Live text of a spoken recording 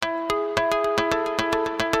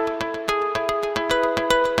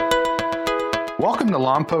Welcome to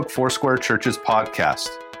Lompoc Foursquare Church's podcast.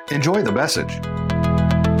 Enjoy the message.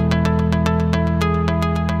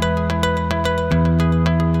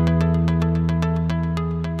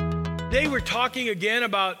 Today we're talking again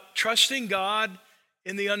about trusting God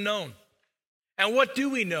in the unknown. And what do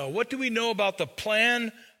we know? What do we know about the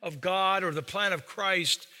plan of God or the plan of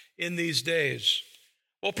Christ in these days?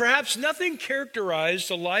 Well, perhaps nothing characterized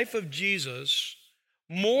the life of Jesus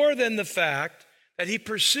more than the fact that he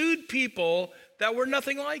pursued people that were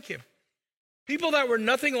nothing like him. People that were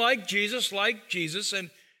nothing like Jesus, and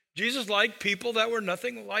Jesus liked people that were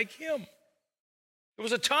nothing like him. There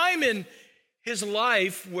was a time in his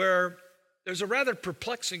life where there's a rather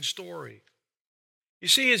perplexing story. You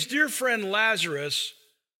see, his dear friend Lazarus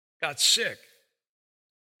got sick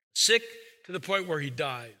to the point where he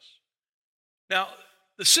dies. Now,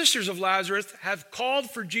 the sisters of Lazarus have called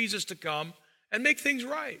for Jesus to come and make things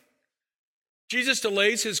right. Jesus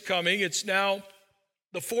delays his coming. It's now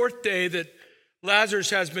the fourth day that Lazarus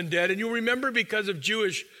has been dead. And you'll remember, because of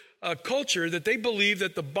Jewish culture, that they believe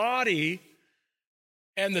that the body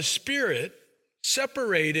and the spirit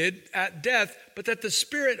separated at death, but that the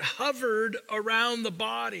spirit hovered around the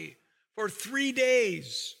body for 3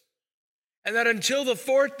 days. And that until the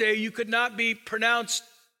fourth day, you could not be pronounced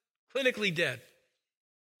clinically dead.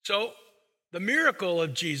 So the miracle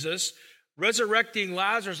of Jesus resurrecting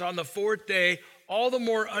Lazarus on the fourth day all the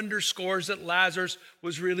more underscores that Lazarus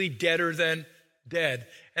was really deader than dead.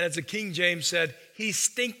 And as the King James said, he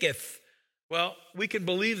stinketh. Well, we can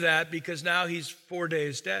believe that because now he's 4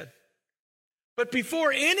 days dead. But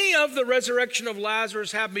before any of the resurrection of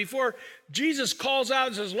Lazarus happened, before Jesus calls out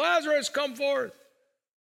and says, Lazarus, come forth,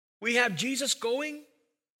 we have Jesus going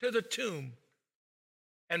to the tomb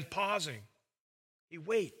and pausing. He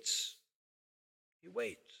waits. He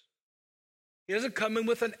waits. He doesn't come in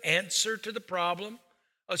with an answer to the problem,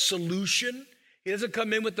 a solution. He doesn't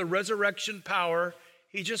come in with the resurrection power.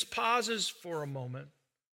 He just pauses for a moment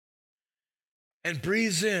and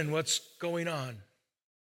breathes in what's going on.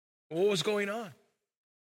 What was going on?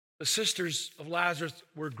 The sisters of Lazarus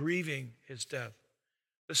were grieving his death.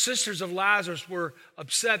 The sisters of Lazarus were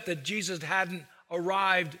upset that Jesus hadn't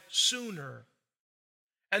arrived sooner.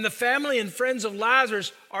 And the family and friends of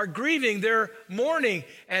Lazarus are grieving, they're mourning.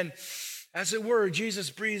 And as it were, Jesus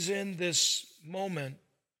breathes in this moment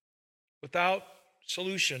without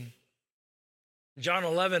solution. John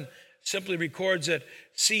 11 simply records that,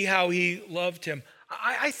 see how he loved him.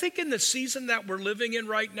 I think in the season that we're living in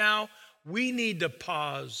right now, we need to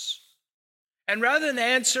pause. And rather than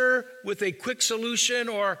answer with a quick solution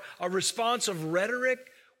or a response of rhetoric,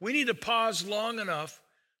 we need to pause long enough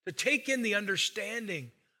to take in the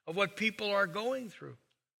understanding of what people are going through.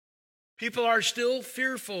 People are still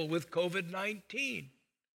fearful with COVID-19.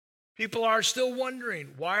 People are still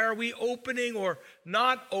wondering, why are we opening or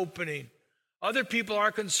not opening? Other people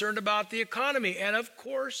are concerned about the economy. And of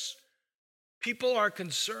course, people are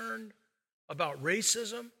concerned about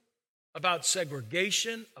racism, about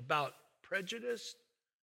segregation, about prejudice.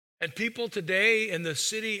 And people today in the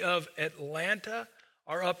city of Atlanta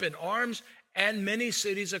are up in arms, and many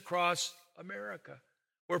cities across America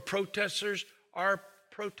where protesters are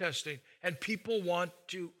protesting, and people want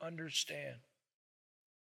to understand.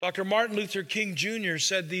 Dr. Martin Luther King Jr.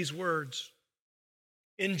 said these words: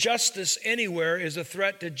 injustice anywhere is a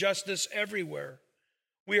threat to justice everywhere.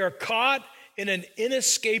 We are caught in an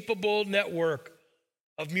inescapable network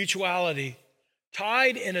of mutuality,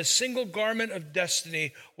 tied in a single garment of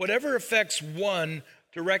destiny. Whatever affects one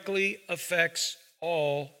directly affects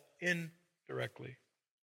all indirectly.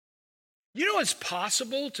 You know, it's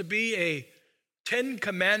possible to be a Ten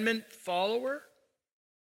Commandment follower,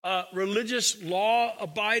 a religious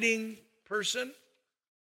law-abiding person,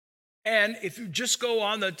 and if you just go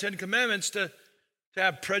on the Ten Commandments, to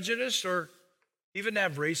have prejudice or even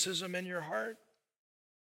have racism in your heart.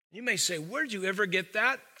 You may say, where did you ever get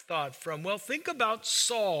that thought from? Well, think about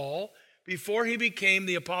Saul before he became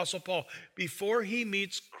the Apostle Paul, before he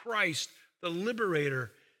meets Christ, the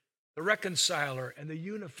liberator, the reconciler, and the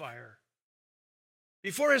unifier.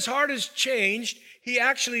 Before his heart is changed, he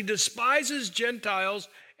actually despises Gentiles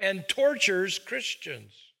and tortures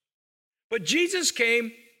Christians. But Jesus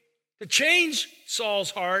came to change Saul's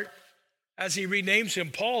heart, as he renames him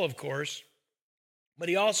Paul, of course. But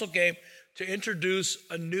he also came to introduce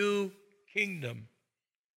a new kingdom.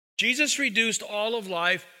 Jesus reduced all of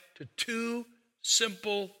life to two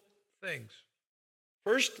simple things.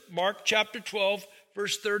 First, Mark chapter 12,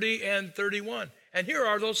 verse 30 and 31. And here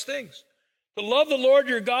are those things: to love the Lord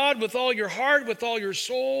your God with all your heart, with all your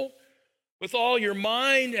soul, with all your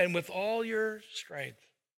mind, and with all your strength.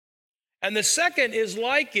 And the second is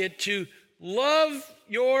like it, to love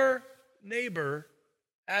your neighbor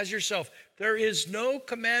as yourself. There is no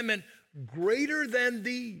commandment greater than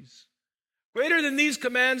these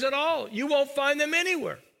commands at all. You won't find them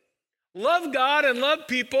anywhere. Love God and love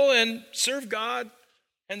people, and serve God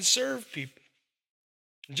and serve people.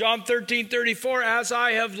 John 13:34, as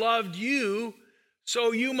I have loved you,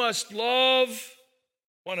 so you must love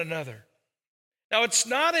one another. Now, it's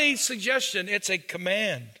not a suggestion, it's a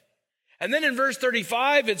command. And then in verse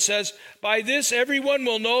 35, it says, by this everyone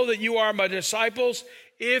will know that you are my disciples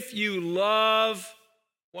if you love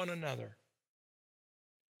one another.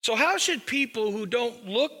 So how should people who don't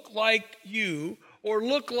look like you or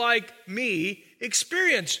look like me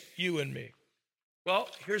experience you and me? Well,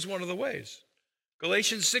 here's one of the ways.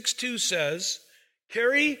 Galatians 6:2 says,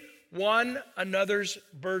 carry one another's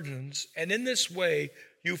burdens, and in this way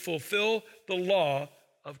you fulfill the law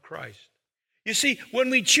of Christ. You see,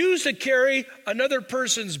 when we choose to carry another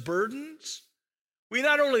person's burdens, we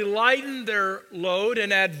not only lighten their load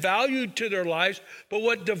and add value to their lives, but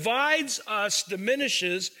what divides us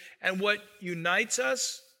diminishes, and what unites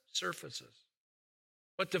us surfaces.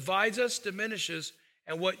 What divides us diminishes,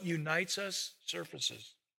 and what unites us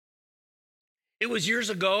surfaces. It was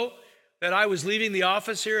years ago that I was leaving the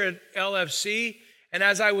office here at LFC, and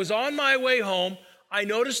as I was on my way home, I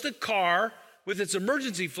noticed a car with its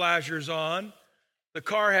emergency flashers on. The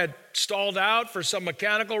car had stalled out for some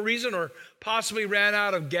mechanical reason or possibly ran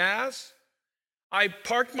out of gas. I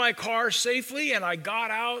parked my car safely, and I got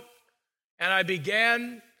out, and I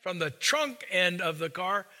began from the trunk end of the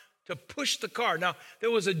car to push the car. Now,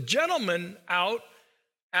 there was a gentleman out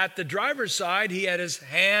at the driver's side. He had his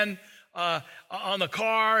hand on the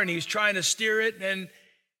car, and he's trying to steer it, and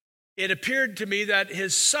it appeared to me that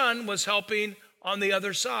his son was helping on the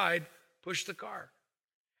other side push the car.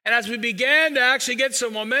 And as we began to actually get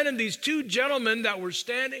some momentum, these two gentlemen that were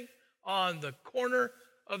standing on the corner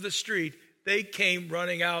of the street, they came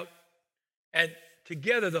running out, and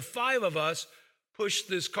together the five of us pushed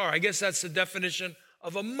this car. I guess that's the definition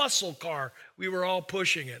of a muscle car. We were all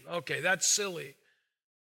pushing it. Okay, that's silly.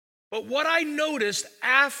 But what I noticed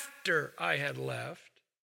after I had left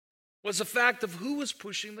was the fact of who was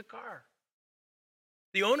pushing the car.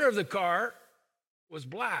 The owner of the car was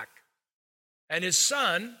black, and his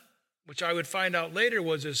son, which I would find out later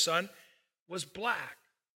was his son, was black.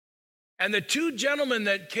 And the two gentlemen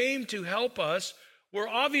that came to help us were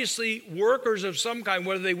obviously workers of some kind,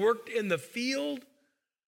 whether they worked in the field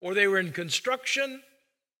or they were in construction,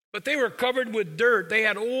 but they were covered with dirt. They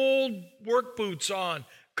had old work boots on,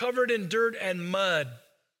 covered in dirt and mud.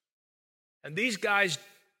 And these guys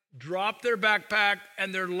dropped their backpack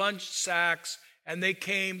and their lunch sacks, and they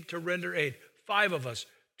came to render aid. Five of us,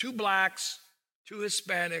 two blacks, two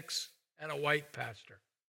Hispanics, and a white pastor,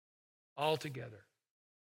 all together.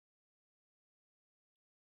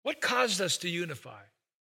 What caused us to unify?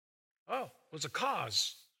 Oh, it was a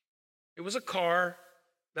cause. It was a car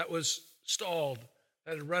that was stalled,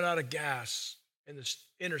 that had run out of gas in this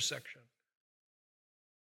intersection.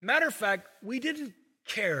 Matter of fact, we didn't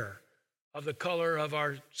care of the color of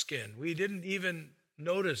our skin. We didn't even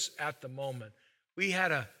notice at the moment. We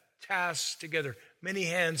had a task together. Many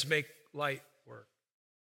hands make light work.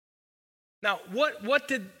 Now, what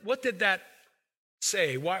did that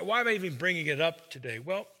say? Why am I even bringing it up today?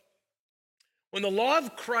 Well, when the law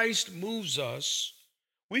of Christ moves us,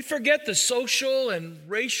 we forget the social and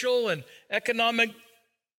racial and economic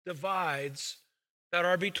divides that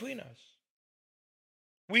are between us.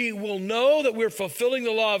 We will know that we're fulfilling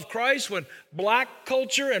the law of Christ when black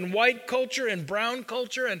culture and white culture and brown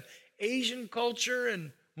culture and Asian culture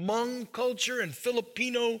and Hmong culture and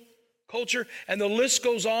Filipino culture, and the list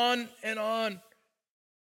goes on and on.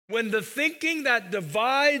 When the thinking that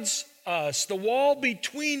divides us, the wall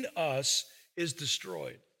between us, is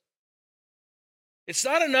destroyed. It's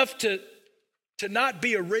not enough to not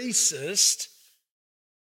be a racist.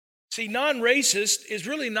 See, non-racist is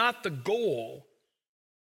really not the goal.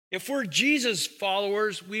 If we're Jesus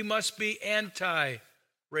followers, we must be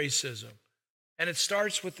anti-racism. And it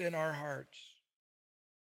starts within our hearts.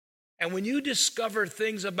 And when you discover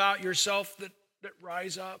things about yourself that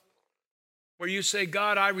rise up, where you say,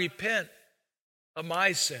 God, I repent of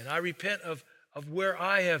my sin. I repent of where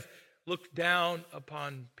I have looked down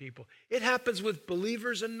upon people. It happens with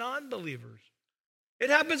believers and non-believers. It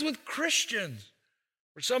happens with Christians.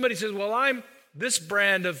 Where somebody says, well, I'm this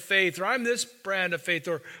brand of faith, or I'm this brand of faith,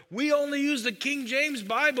 or we only use the King James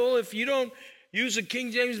Bible. If you don't use the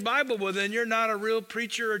King James Bible, well, then you're not a real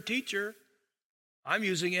preacher or teacher. I'm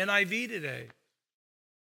using NIV today.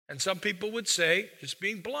 And some people would say, just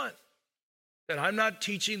being blunt, that I'm not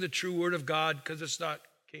teaching the true word of God because it's not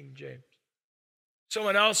King James.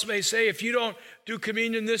 Someone else may say, if you don't do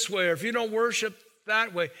communion this way, or if you don't worship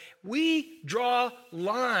that way. We draw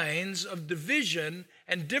lines of division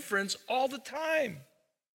and difference all the time.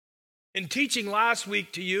 In teaching last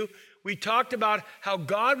week to you, we talked about how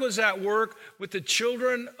God was at work with the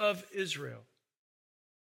children of Israel.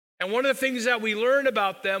 And one of the things that we learned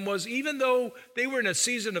about them was even though they were in a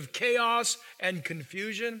season of chaos and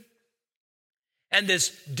confusion, and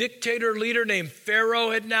this dictator leader named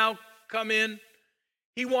Pharaoh had now come in,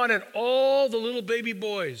 he wanted all the little baby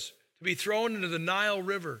boys to be thrown into the Nile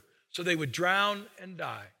River so they would drown and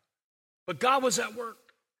die. But God was at work.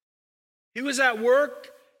 He was at work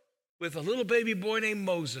with a little baby boy named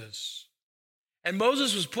Moses. And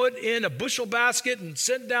Moses was put in a bushel basket and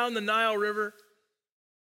sent down the Nile River.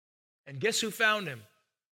 And guess who found him?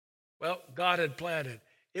 Well, God had planned it.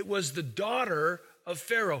 It was the daughter of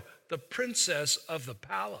Pharaoh, the princess of the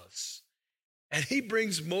palace. And he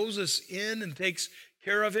brings Moses in and takes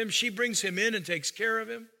care of him. She brings him in and takes care of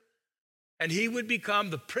him. And he would become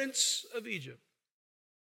the prince of Egypt.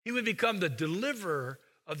 He would become the deliverer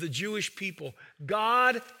of the Jewish people.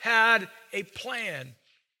 God had a plan.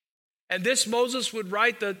 And this Moses would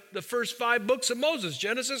write the first 5 books of Moses: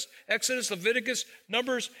 Genesis, Exodus, Leviticus,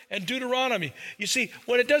 Numbers, and Deuteronomy. You see,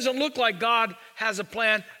 when it doesn't look like God has a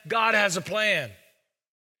plan, God has a plan.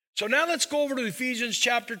 So now let's go over to Ephesians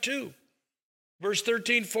chapter 2, verse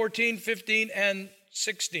 13, 14, 15, and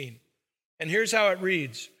 16. And here's how it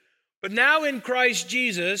reads. But now in Christ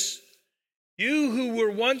Jesus, you who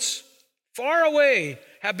were once far away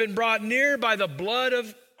have been brought near by the blood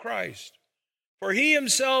of Christ. For he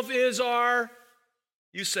himself is our,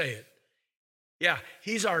 you say it. Yeah,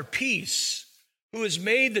 he's our peace, who has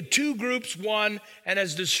made the two groups one and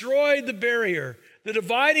has destroyed the barrier, the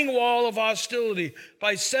dividing wall of hostility,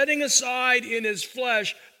 by setting aside in his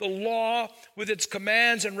flesh the law with its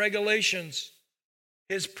commands and regulations.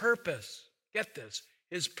 His purpose, get this,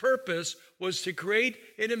 his purpose was to create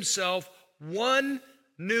in himself one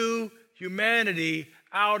new humanity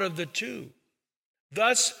out of the two,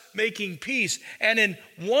 thus making peace, and in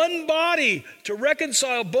one body to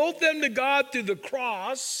reconcile both them to God through the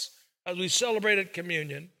cross, as we celebrated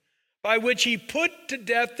communion, by which he put to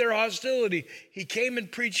death their hostility. He came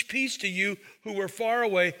and preached peace to you who were far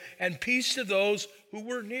away, and peace to those who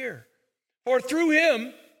were near. For through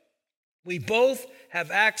him we both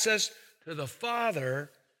have access to the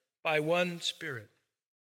Father by one Spirit.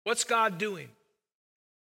 What's God doing?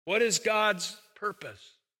 What is God's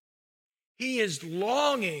purpose? He is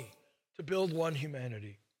longing to build one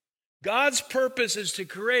humanity. God's purpose is to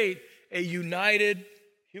create a united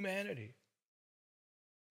humanity,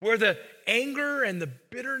 where the anger and the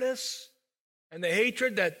bitterness and the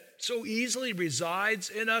hatred that so easily resides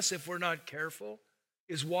in us if we're not careful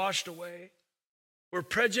is washed away, where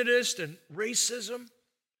prejudice and racism,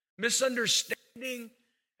 misunderstanding,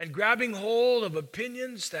 and grabbing hold of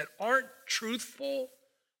opinions that aren't truthful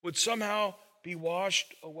would somehow be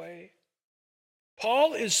washed away.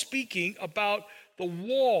 Paul is speaking about the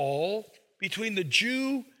wall between the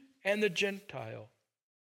Jew and the Gentile.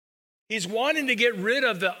 He's wanting to get rid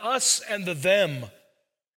of the us and the them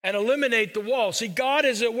and eliminate the wall. See, God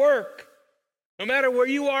is at work. No matter where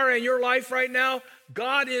you are in your life right now,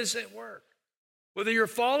 God is at work. Whether you're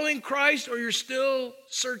following Christ or you're still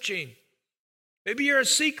searching. Maybe you're a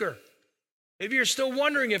seeker. Maybe you're still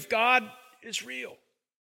wondering if God is real.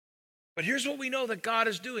 But here's what we know that God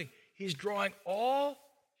is doing. He's drawing all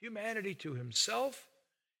humanity to himself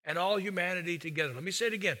and all humanity together. Let me say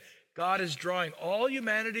it again. God is drawing all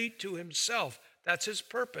humanity to himself. That's his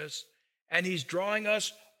purpose. And he's drawing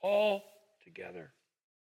us all together.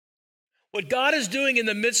 What God is doing in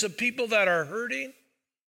the midst of people that are hurting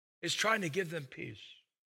is trying to give them peace.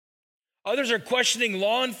 Others are questioning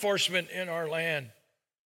law enforcement in our land.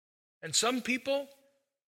 And some people,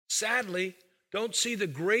 sadly, don't see the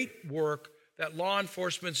great work that law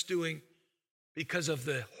enforcement's doing because of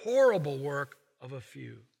the horrible work of a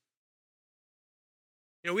few.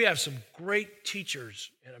 You know, we have some great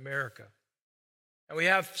teachers in America. And we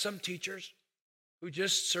have some teachers who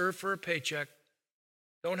just serve for a paycheck,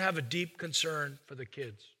 don't have a deep concern for the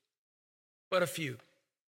kids, but a few.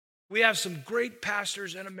 We have some great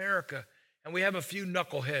pastors in America, and we have a few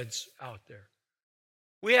knuckleheads out there.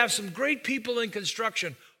 We have some great people in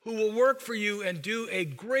construction who will work for you and do a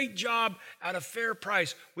great job at a fair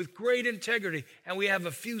price with great integrity, and we have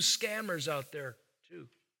a few scammers out there too.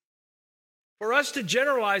 For us to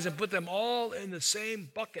generalize and put them all in the same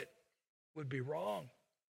bucket would be wrong.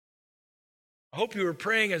 I hope you were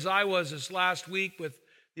praying as I was this last week with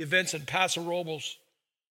the events in Paso Robles.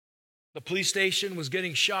 The police station was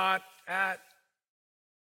getting shot at,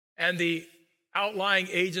 and the outlying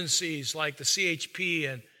agencies like the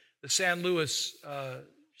CHP and the San Luis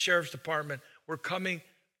Sheriff's Department were coming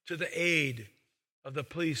to the aid of the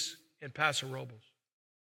police in Paso Robles.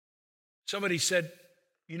 Somebody said,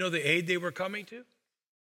 you know the aid they were coming to?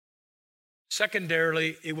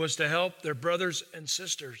 Secondarily, it was to help their brothers and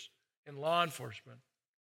sisters in law enforcement.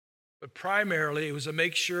 But primarily, it was to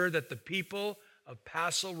make sure that the people of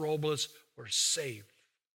Paso Robles were safe.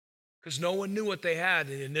 Because no one knew what they had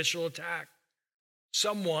in the initial attack.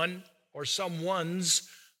 Someone or someones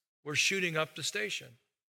were shooting up the station.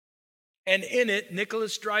 And in it,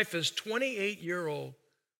 Nicholas Dreyfus, 28-year-old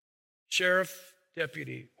sheriff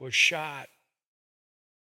deputy, was shot.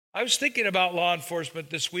 I was thinking about law enforcement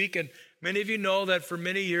this week, and many of you know that for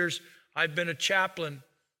many years I've been a chaplain,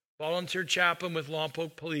 volunteer chaplain with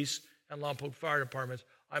Lompoc Police and Lompoc Fire Departments.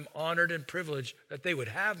 I'm honored and privileged that they would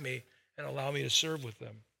have me and allow me to serve with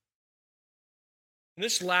them. In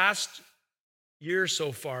this last year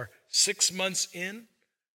so far, 6 months in,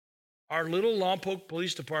 our little Lompoc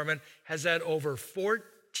Police Department has had over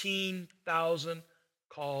 14,000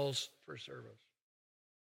 calls for service.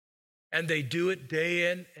 And they do it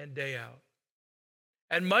day in and day out.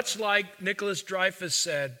 And much like Nicholas Dreyfus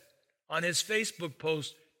said on his Facebook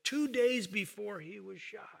post 2 days before he was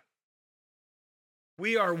shot,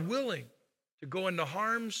 we are willing to go into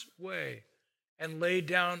harm's way and lay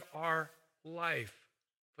down our life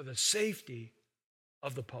for the safety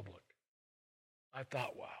of the public. I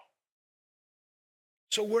thought, wow.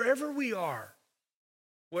 So wherever we are,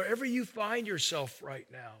 wherever you find yourself right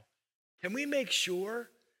now, can we make sure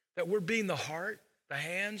that we're being the heart, the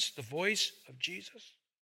hands, the voice of Jesus?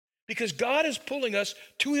 Because God is pulling us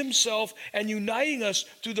to himself and uniting us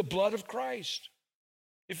through the blood of Christ.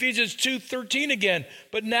 Ephesians 2:13 again,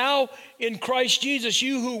 but now in Christ Jesus,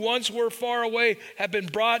 you who once were far away have been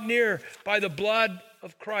brought near by the blood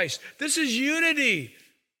of Christ. This is unity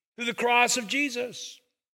through the cross of Jesus.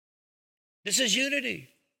 This is unity.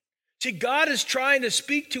 See, God is trying to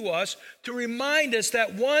speak to us to remind us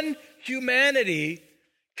that one humanity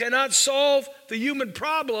cannot solve the human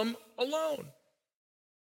problem alone.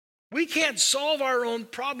 We can't solve our own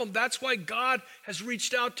problem. That's why God has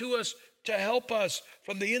reached out to us to help us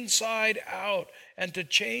from the inside out and to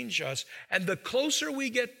change us. And the closer we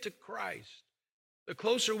get to Christ, the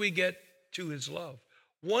closer we get to his love.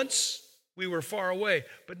 Once we were far away,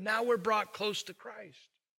 but now we're brought close to Christ.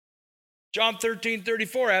 John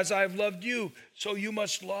 13:34, as I've loved you, so you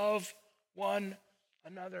must love one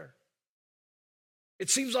another. It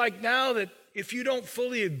seems like now that if you don't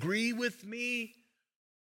fully agree with me,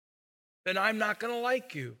 then I'm not going to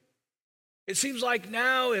like you. It seems like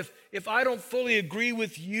now if I don't fully agree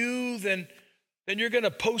with you, then you're going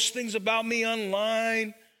to post things about me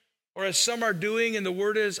online. Or as some are doing, and the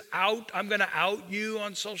word is out, I'm going to out you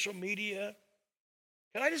on social media.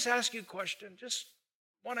 Can I just ask you a question? Just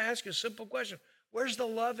want to ask you a simple question. Where's the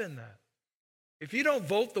love in that? If you don't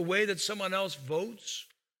vote the way that someone else votes,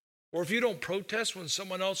 or if you don't protest when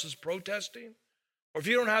someone else is protesting, or if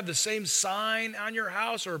you don't have the same sign on your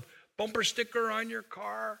house or bumper sticker on your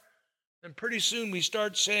car, then pretty soon we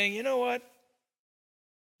start saying, you know what?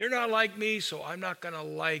 You're not like me, so I'm not going to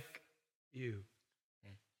like you.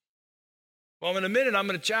 Well, in a minute, I'm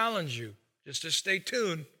going to challenge you. Just stay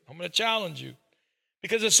tuned. I'm going to challenge you.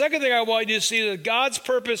 Because the second thing I want you to see is that God's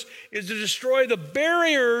purpose is to destroy the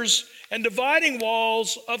barriers and dividing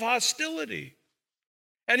walls of hostility.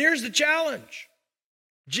 And here's the challenge.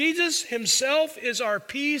 Jesus himself is our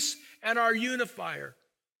peace and our unifier.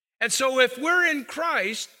 And so if we're in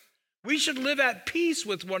Christ, we should live at peace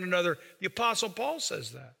with one another. The Apostle Paul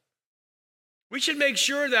says that. We should make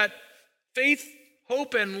sure that faith,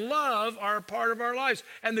 hope, and love are a part of our lives.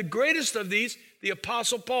 And the greatest of these, the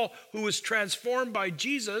Apostle Paul, who was transformed by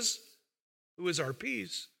Jesus, who is our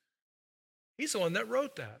peace, he's the one that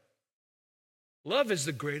wrote that. Love is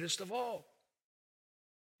the greatest of all.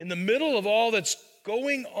 In the middle of all that's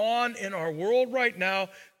going on in our world right now,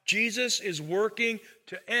 Jesus is working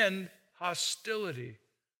to end hostility,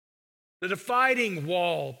 the dividing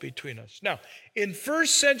wall between us. Now, in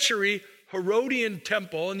first century Herodian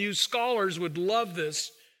temple, and you scholars would love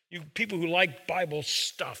this, you people who like Bible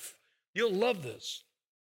stuff, you'll love this.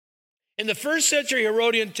 In the first century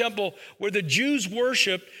Herodian temple where the Jews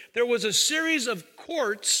worshiped, there was a series of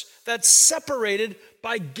courts that separated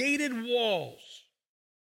by gated walls.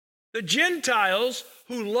 The Gentiles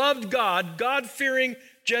who loved God, God-fearing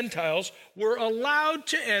Gentiles, were allowed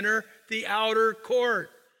to enter the outer court,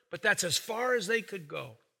 but that's as far as they could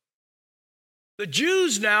go. The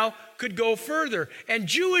Jews now could go further, and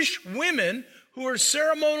Jewish women who were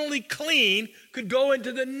ceremonially clean could go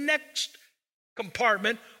into the next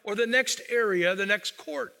compartment or the next area, the next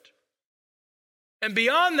court. And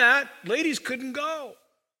beyond that, ladies couldn't go.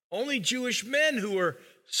 Only Jewish men who were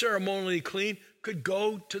ceremonially clean could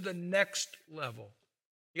go to the next level.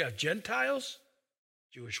 You have Gentiles,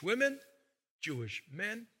 Jewish women, Jewish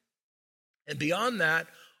men. And beyond that,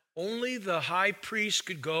 only the high priest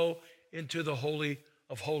could go into the Holy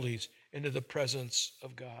of Holies, into the presence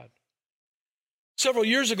of God. Several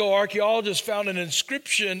years ago, archaeologists found an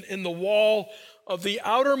inscription in the wall of the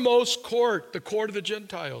outermost court, the court of the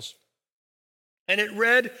Gentiles. And it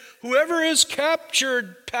read, "Whoever is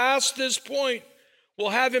captured past this point will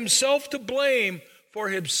have himself to blame for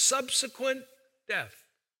his subsequent death."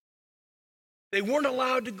 They weren't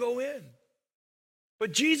allowed to go in.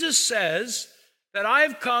 But Jesus says that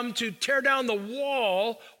I've come to tear down the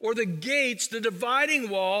wall or the gates, the dividing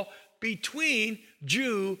wall between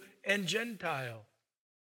Jew and Gentile.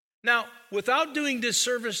 Now, without doing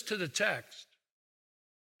disservice to the text,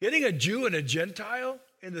 getting a Jew and a Gentile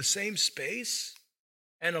in the same space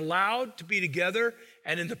and allowed to be together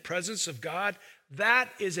and in the presence of God,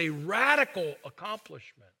 that is a radical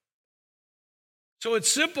accomplishment. So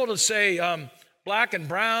it's simple to say black and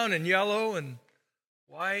brown and yellow and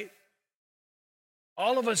white.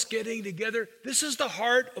 All of us getting together. This is the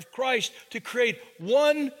heart of Christ, to create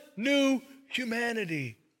one new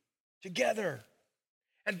humanity together.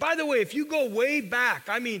 And by the way, if you go way back,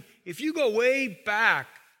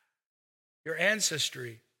 your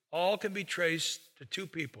ancestry all can be traced to two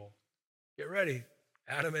people. Get ready,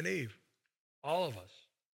 Adam and Eve, all of us.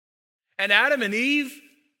 And Adam and Eve,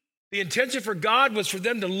 the intention for God was for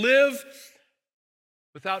them to live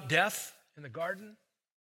without death in the garden,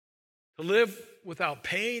 to live without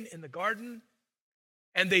pain in the garden.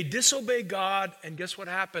 And they disobey God, and guess what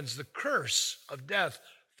happens? The curse of death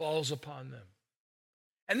falls upon them.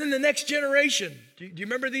 And then the next generation, do you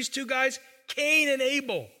remember these two guys? Cain and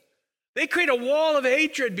Abel. They create a wall of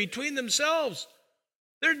hatred between themselves.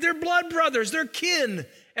 They're blood brothers, they're kin,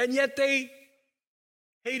 and yet they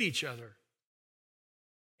hate each other.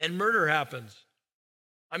 And murder happens.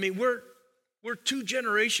 I mean, we're 2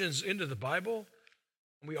 generations into the Bible,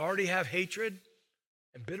 and we already have hatred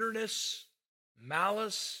and bitterness,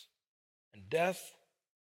 malice, and death.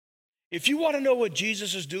 If you want to know what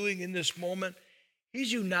Jesus is doing in this moment,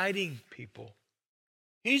 he's uniting people.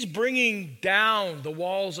 He's bringing down the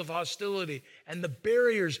walls of hostility and the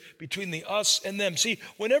barriers between the us and them. See,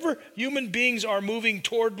 whenever human beings are moving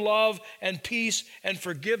toward love and peace and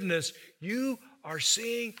forgiveness, you are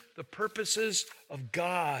seeing the purposes of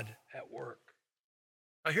God at work.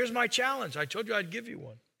 Now, here's my challenge. I told you I'd give you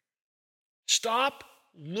one. Stop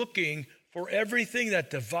looking for everything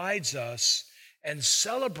that divides us and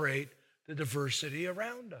celebrate the diversity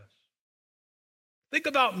around us. Think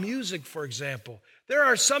about music, for example. There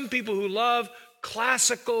are some people who love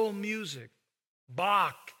classical music,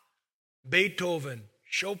 Bach, Beethoven,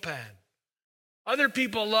 Chopin. Other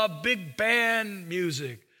people love big band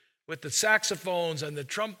music with the saxophones and the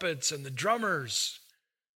trumpets and the drummers.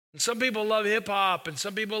 And some people love hip hop, and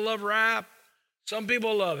some people love rap. Some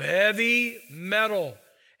people love heavy metal,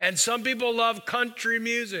 and some people love country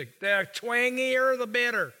music. The twangier, the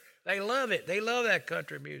better. They love it. They love that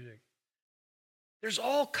country music. There's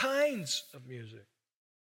all kinds of music.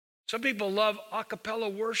 Some people love a cappella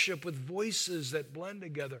worship with voices that blend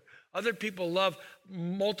together. Other people love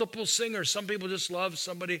multiple singers. Some people just love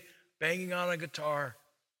somebody banging on a guitar.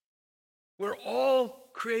 We're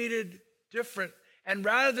all created different. And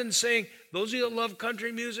rather than saying, those of you that love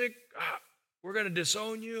country music, we're going to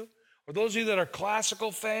disown you, or those of you that are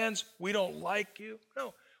classical fans, we don't like you.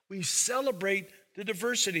 No, we celebrate the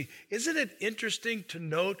diversity. Isn't it interesting to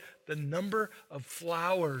note the number of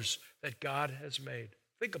flowers that God has made?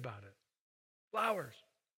 Think about it. Flowers.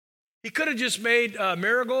 He could have just made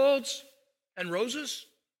marigolds and roses.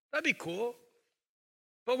 That'd be cool.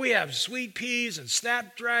 But we have sweet peas and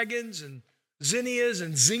snapdragons and zinnias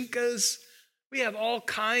and zincas. We have all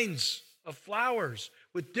kinds of flowers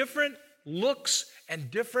with different looks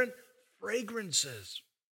and different fragrances.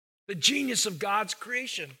 The genius of God's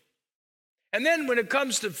creation. And then when it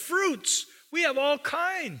comes to fruits, we have all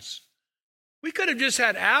kinds. We could have just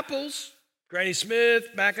had apples, Granny Smith,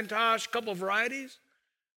 McIntosh, a couple of varieties.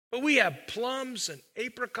 But we have plums and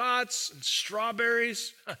apricots and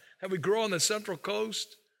strawberries that we grow on the Central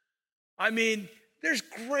Coast. I mean, there's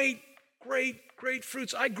great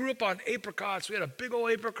fruits. I grew up on apricots. We had a big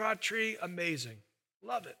old apricot tree. Amazing.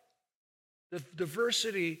 Love it. The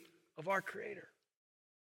diversity of our Creator.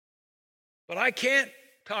 But I can't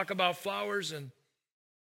talk about flowers and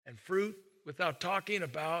fruit without talking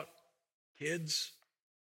about kids.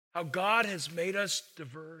 How God has made us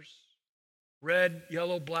diverse. red,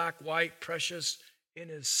 yellow, black, white, precious in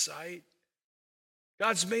his sight.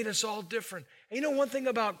 God's made us all different. And you know one thing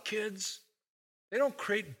about kids? They don't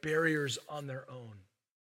create barriers on their own.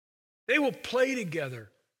 They will play together.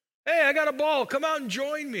 Hey, I got a ball. Come out and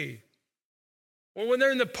join me. Or when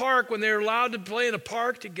they're in the park, when they're allowed to play in the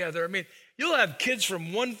park together. I mean, you'll have kids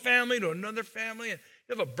from one family to another family. And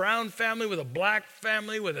you have a brown family with a black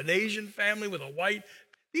family, with an Asian family, with a white.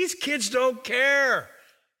 These kids don't care.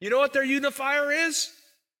 You know what their unifier is?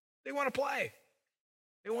 They want to play.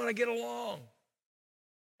 They want to get along.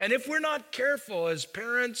 And if we're not careful as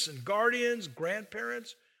parents and guardians,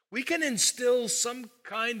 grandparents, we can instill some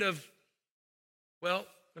kind of, well,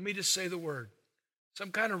 let me just say the word, some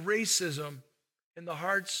kind of racism in the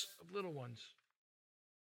hearts of little ones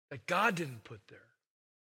that God didn't put there.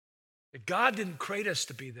 That God didn't create us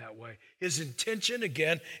to be that way. His intention,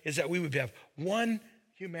 again, is that we would have one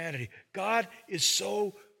humanity. God is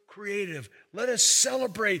so creative. Let us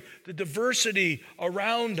celebrate the diversity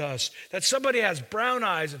around us. That somebody has brown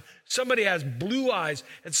eyes, and somebody has blue eyes,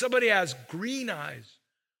 and somebody has green eyes.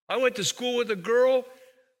 I went to school with a girl.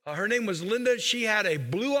 Her name was Linda. She had a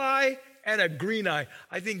blue eye and a green eye.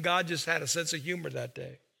 I think God just had a sense of humor that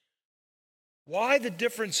day. Why the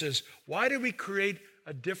differences? Why did we create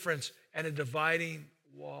a difference and a dividing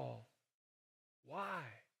wall? Why?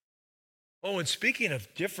 Oh, and speaking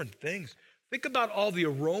of different things, think about all the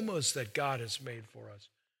aromas that God has made for us.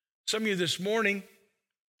 Some of you this morning,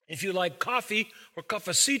 if you like coffee or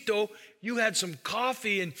cafecito, you had some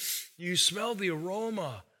coffee and you smelled the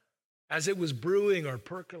aroma as it was brewing or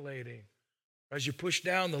percolating, as you push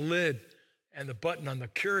down the lid and the button on the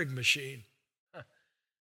Keurig machine.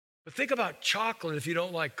 But think about chocolate if you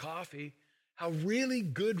don't like coffee, how really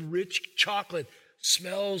good, rich chocolate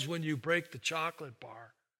smells when you break the chocolate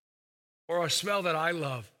bar. Or a smell that I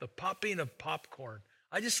love, the popping of popcorn.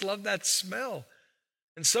 I just love that smell.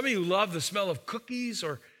 And some of you love the smell of cookies,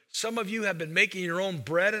 or some of you have been making your own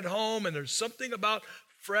bread at home, and there's something about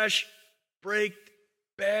fresh baked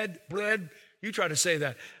bread. You try to say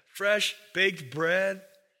that. Fresh baked bread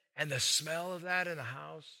and the smell of that in the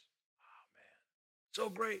house. Oh, man, so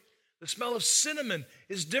great. The smell of cinnamon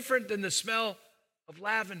is different than the smell of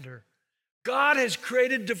lavender. God has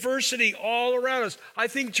created diversity all around us, I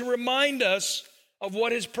think, to remind us of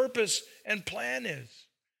what his purpose and plan is.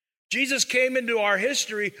 Jesus came into our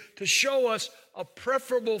history to show us a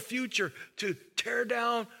preferable future, to tear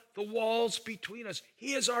down the walls between us.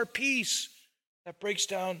 He is our peace that breaks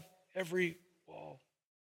down every wall.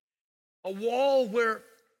 A wall where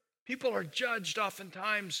people are judged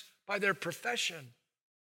oftentimes by their profession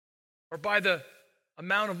or by the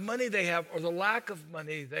amount of money they have or the lack of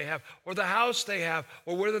money they have or the house they have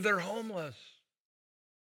or whether they're homeless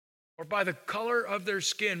or by the color of their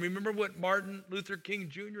skin. Remember what Martin Luther King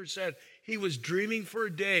Jr. said? He was dreaming for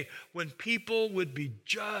a day when people would be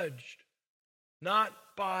judged not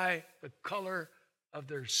by the color of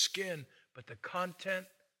their skin, but the content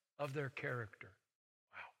of their character.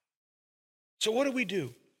 Wow. So what do we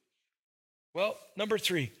do? Well, number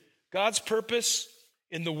 3, God's purpose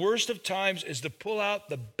in the worst of times is to pull out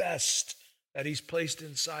the best that he's placed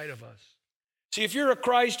inside of us. See, if you're a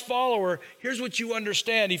Christ follower, here's what you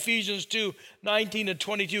understand. Ephesians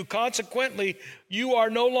 2:19-22. Consequently, you are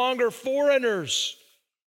no longer foreigners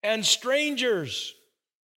and strangers,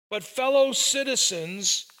 but fellow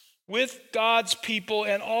citizens with God's people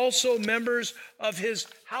and also members of his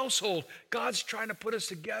household. God's trying to put us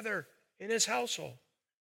together in his household.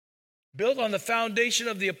 Built on the foundation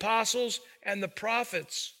of the apostles and the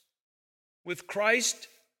prophets, with Christ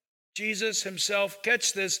Jesus himself,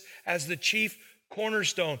 catch this, as the chief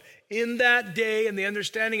cornerstone. In that day, and the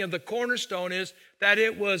understanding of the cornerstone is that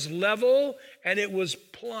it was level and it was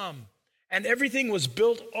plumb, and everything was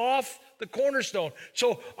built off the cornerstone.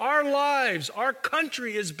 So our lives, our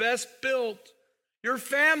country is best built. Your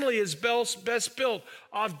family is best built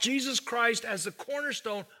off Jesus Christ as the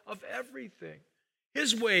cornerstone of everything.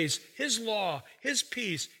 His ways, his law, his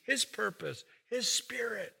peace, his purpose, his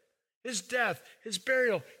spirit, his death, his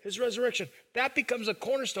burial, his resurrection. That becomes a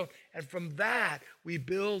cornerstone. And from that, we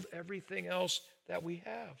build everything else that we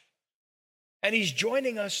have. And he's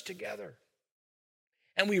joining us together.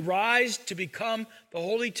 And we rise to become the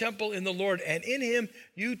holy temple in the Lord. And in him,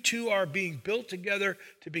 you two are being built together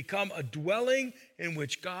to become a dwelling in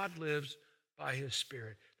which God lives by his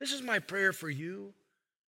Spirit. This is my prayer for you.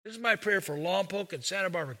 This is my prayer for Lompoc and Santa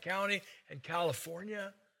Barbara County and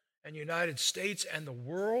California and United States and the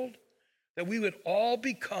world, that we would all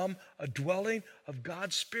become a dwelling of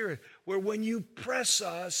God's Spirit, where when you press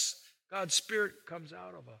us, God's Spirit comes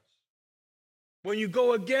out of us. When you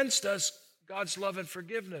go against us, God's love and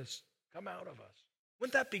forgiveness come out of us.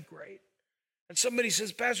 Wouldn't that be great? And somebody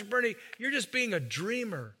says, Pastor Bernie, you're just being a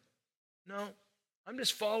dreamer. No, I'm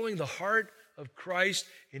just following the heart of Christ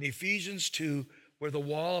in Ephesians 2, where the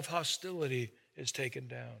wall of hostility is taken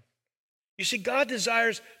down. You see, God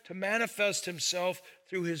desires to manifest himself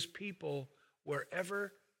through his people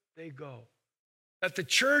wherever they go. That the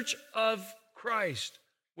church of Christ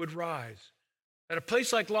would rise. That a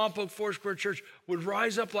place like Lompoc Foursquare Church would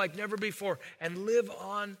rise up like never before and live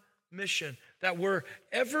on mission. That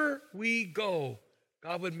wherever we go,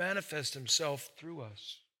 God would manifest himself through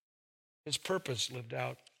us. His purpose lived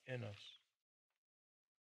out in us.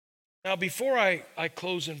 Now, before I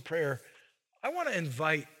close in prayer, I want to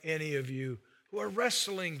invite any of you who are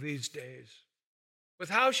wrestling these days with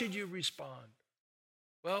how should you respond?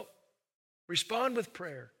 Well, respond with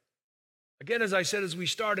prayer. Again, as I said as we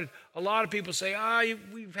started, a lot of people say,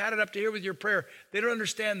 we've had it up to here with your prayer. They don't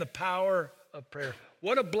understand the power of prayer.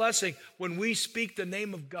 What a blessing when we speak the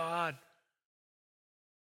name of God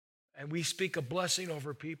and we speak a blessing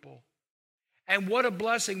over people. And what a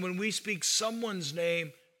blessing when we speak someone's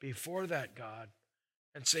name before that God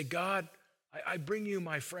and say, God, I bring you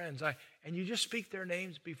my friends. And you just speak their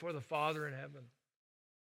names before the Father in heaven.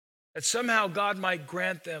 That somehow God might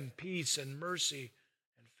grant them peace and mercy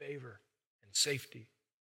and favor and safety.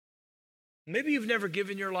 Maybe you've never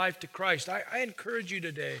given your life to Christ. I encourage you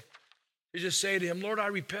today to just say to him, Lord, I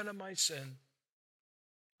repent of my sin.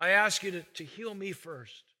 I ask you to heal me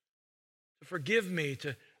first, to forgive me,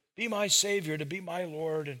 to be my Savior, to be my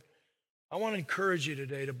Lord. And I want to encourage you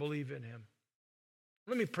today to believe in him.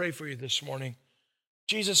 Let me pray for you this morning.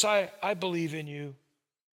 Jesus, I believe in you.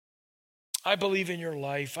 I believe in your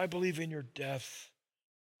life. I believe in your death.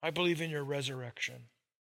 I believe in your resurrection.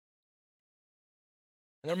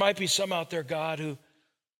 And there might be some out there, God, who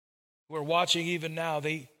are watching even now.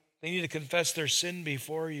 They need to confess their sin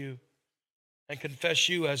before you and confess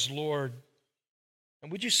you as Lord.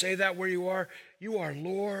 And would you say that where you are? You are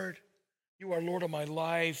Lord. You are Lord of my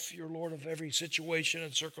life. You're Lord of every situation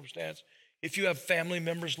and circumstance. If you have family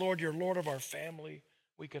members, Lord, you're Lord of our family.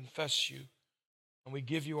 We confess you and we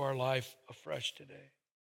give you our life afresh today.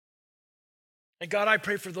 And God, I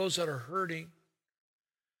pray for those that are hurting.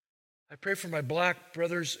 I pray for my black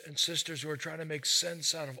brothers and sisters who are trying to make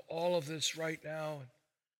sense out of all of this right now, and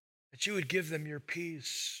that you would give them your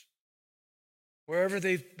peace wherever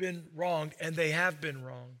they've been wronged, and they have been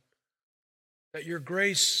wronged, that your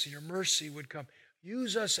grace, your mercy would come.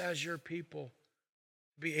 Use us as your people,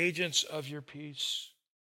 be agents of your peace.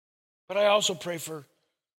 But I also pray for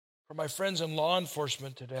my friends in law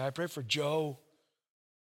enforcement today. I pray for Joe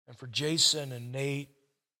and for Jason and Nate,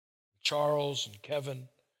 and Charles and Kevin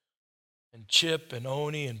and Chip and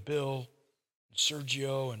Oni and Bill and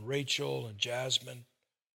Sergio and Rachel and Jasmine.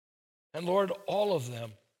 And Lord, all of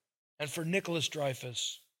them. And for Nicholas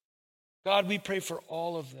Dreyfus. God, we pray for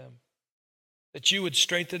all of them, that you would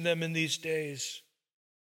strengthen them in these days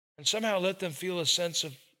and somehow let them feel a sense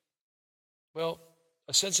of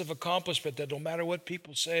accomplishment, that no matter what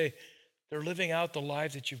people say, they're living out the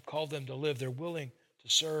life that you've called them to live. They're willing to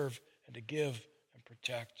serve and to give and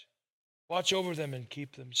protect. Watch over them and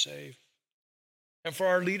keep them safe. And for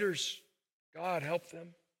our leaders, God, help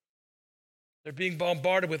them. They're being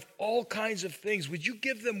bombarded with all kinds of things. Would you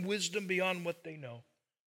give them wisdom beyond what they know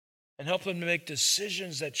and help them to make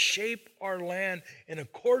decisions that shape our land in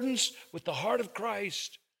accordance with the heart of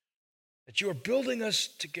Christ, that you are building us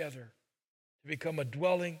together to become a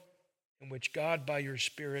dwelling in which, God, by your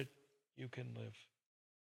Spirit, you can live.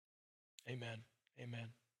 Amen. Amen.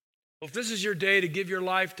 Well, if this is your day to give your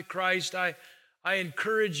life to Christ, I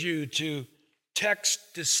encourage you to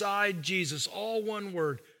text Decide Jesus, all one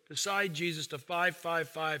word, Decide Jesus, to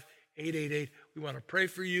 555-888. We want to pray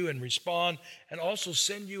for you and respond, and also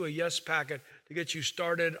send you a yes packet to get you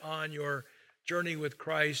started on your journey with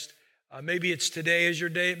Christ. Maybe it's today is your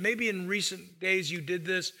day. Maybe in recent days you did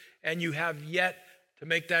this and you have yet to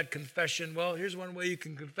make that confession. Well, here's one way you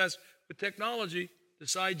can confess with technology.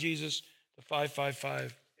 Decide Jesus to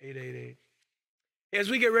 555-888. As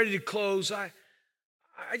we get ready to close, I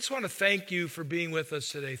just want to thank you for being with us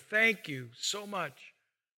today. Thank you so much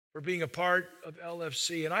for being a part of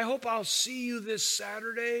LFC. And I hope I'll see you this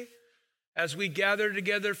Saturday as we gather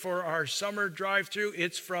together for our summer drive-through.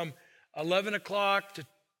 It's from 11 o'clock to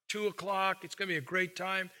 2 o'clock. It's going to be a great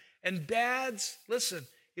time. And dads, listen,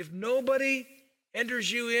 if nobody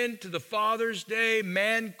enters you into the Father's Day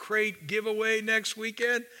Man Crate giveaway next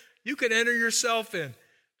weekend, you can enter yourself in.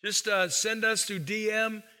 Just send us through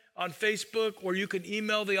DM on Facebook, or you can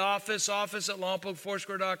email the office at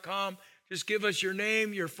lompocfoursquare.com. Just give us your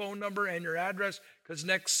name, your phone number, and your address, because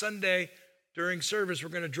next Sunday during service. We're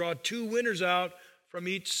going to draw 2 winners out from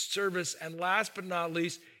each service. And last but not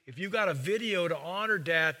least, if you got a video to honor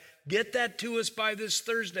Dad, get that to us by this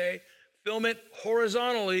Thursday. Film it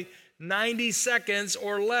horizontally, 90 seconds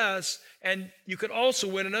or less, and you could also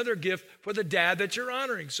win another gift for the dad that you're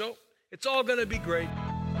honoring. So it's all going to be great.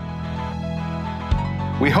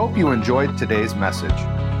 We hope you enjoyed today's message.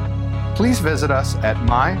 Please visit us at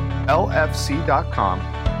mylfc.com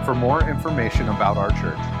for more information about our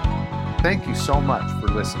church. Thank you so much for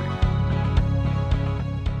listening.